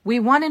We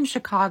won in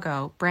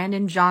Chicago.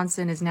 Brandon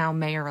Johnson is now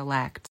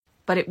mayor-elect.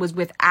 But it was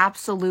with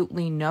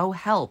absolutely no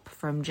help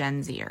from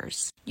Gen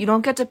Zers. You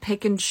don't get to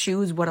pick and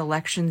choose what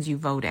elections you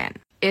vote in.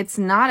 It's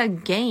not a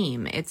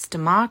game, it's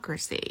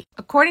democracy.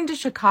 According to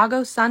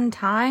Chicago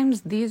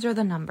Sun-Times, these are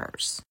the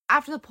numbers.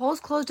 After the polls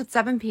closed at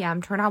 7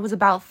 p.m., turnout was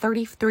about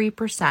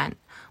 33%,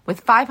 with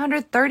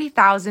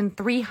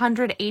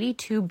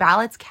 530,382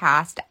 ballots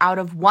cast out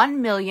of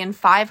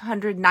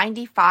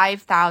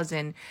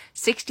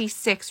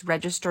 1,595,066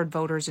 registered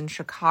voters in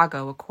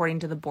Chicago, according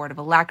to the Board of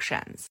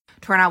Elections.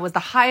 Turnout was the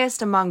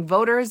highest among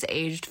voters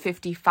aged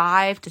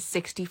 55 to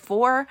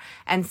 64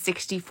 and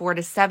 64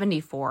 to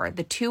 74.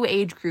 The two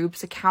age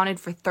groups accounted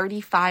for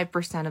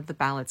 35% of the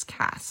ballots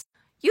cast.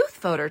 Youth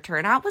voter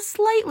turnout was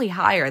slightly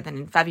higher than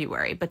in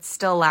February, but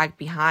still lagged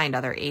behind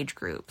other age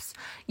groups.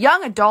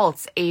 Young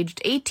adults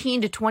aged 18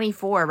 to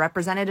 24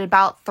 represented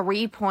about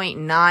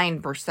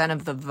 3.9%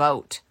 of the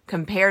vote,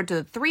 compared to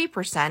the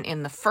 3%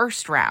 in the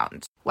first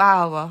round.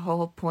 Wow, a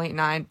whole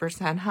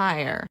 0.9%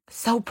 higher.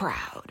 So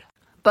proud.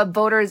 But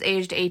voters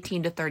aged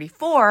 18 to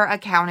 34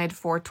 accounted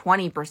for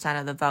 20%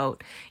 of the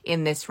vote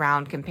in this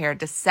round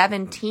compared to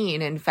 17%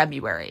 in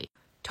February.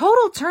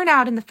 Total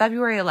turnout in the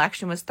February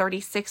election was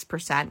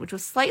 36%, which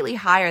was slightly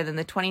higher than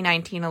the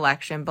 2019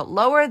 election, but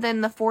lower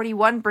than the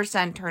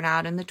 41%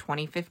 turnout in the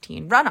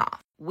 2015 runoff.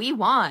 We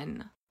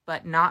won,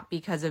 but not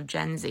because of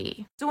Gen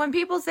Z. So when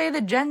people say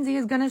that Gen Z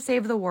is going to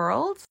save the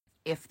world,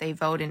 if they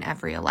vote in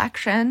every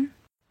election,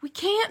 we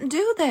can't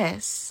do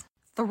this.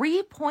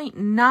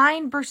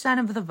 3.9%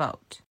 of the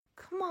vote.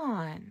 Come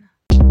on.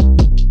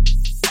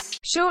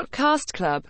 Shortcast Club.